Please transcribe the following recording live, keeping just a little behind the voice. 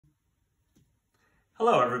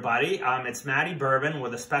Hello everybody, it's Matty Bourbon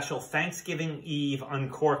with a special Thanksgiving Eve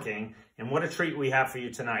uncorking, and what a treat we have for you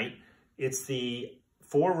tonight. It's the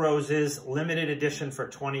Four Roses limited edition for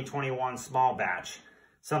 2021 small batch.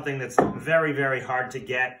 Something that's very, very hard to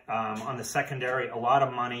get on the secondary, a lot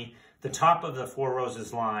of money. The top of the Four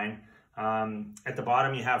Roses line, at the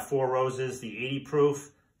bottom you have Four Roses, the 80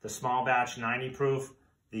 proof, the small batch 90 proof,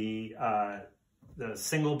 the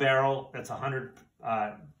single barrel that's 100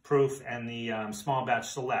 proof, and the small batch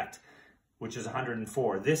select, which is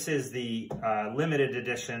 104. This is the limited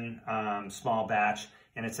edition small batch,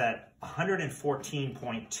 and it's at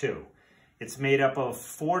 114.2. It's made up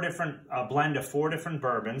of a blend of four different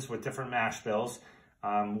bourbons with different mash bills.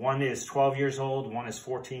 One is 12 years old, one is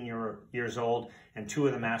 14 years old, and two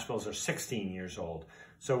of the mash bills are 16 years old.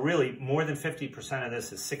 So really, more than 50% of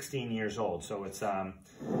this is 16 years old. So it's,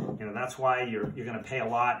 that's why you're going to pay a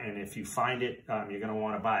lot, and if you find it, you're going to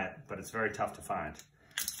want to buy it, but it's very tough to find.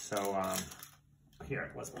 So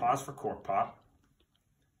here, let's pause for cork pop.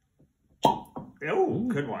 Oh,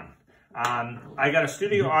 good one. I got a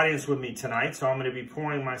studio audience with me tonight, so I'm going to be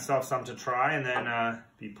pouring myself some to try, and then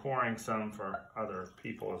be pouring some for other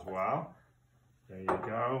people as well. There you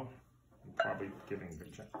go. I'm probably giving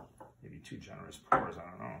maybe too generous pours, I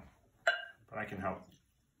don't know. But I can help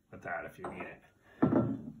with that if you need it.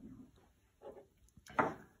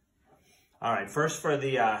 All right, first for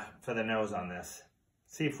the nose on this.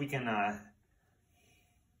 See if we can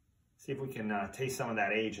taste some of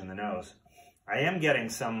that age in the nose. I am getting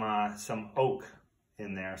some oak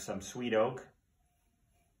in there, some sweet oak,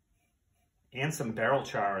 and some barrel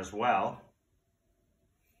char as well.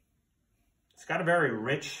 It's got a very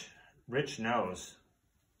rich nose,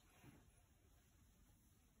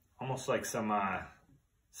 almost like some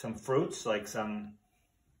fruits, like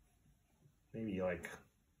maybe like,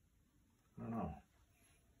 I don't know,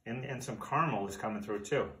 and some caramel is coming through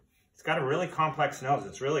too. It's got a really complex nose.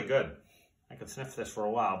 It's really good. I could sniff this for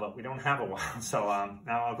a while, but we don't have a while, so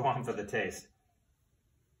now I'll go on for the taste.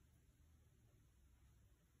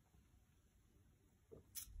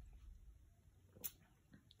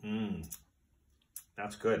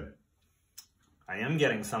 That's good. I am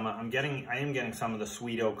getting some of the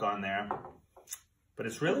sweet oak on there, but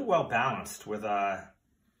it's really well balanced with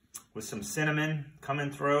some cinnamon coming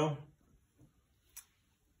through,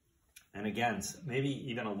 and again, maybe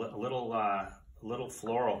even a little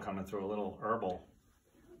floral coming through, a little herbal,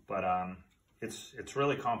 but it's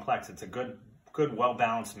really complex. It's a good well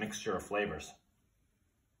balanced mixture of flavors.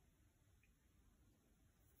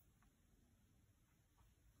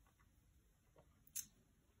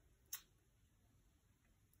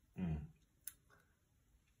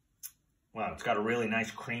 Wow, it's got a really nice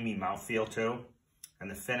creamy mouthfeel too, and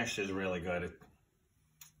the finish is really good.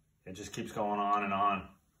 It just keeps going on and on.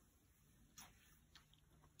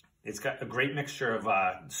 It's got a great mixture of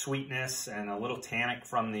sweetness and a little tannic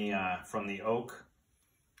from the oak.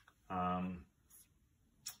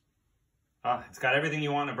 It's got everything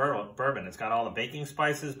you want in a bourbon. It's got all the baking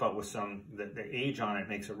spices, but with the age on it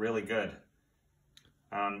makes it really good.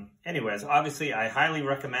 Anyways, obviously, I highly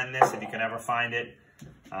recommend this if you can ever find it.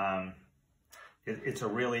 It's a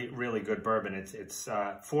really, really good bourbon. It's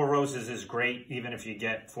Four Roses is great, even if you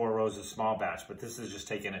get Four Roses small batch, but this is just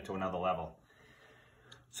taking it to another level.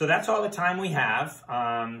 So that's all the time we have.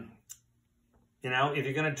 If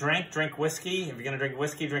you're gonna drink whiskey. If you're gonna drink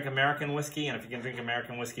whiskey, drink American whiskey. And if you can drink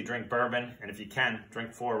American whiskey, drink bourbon. And if you can,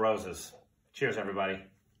 drink Four Roses. Cheers, everybody.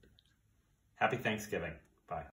 Happy Thanksgiving.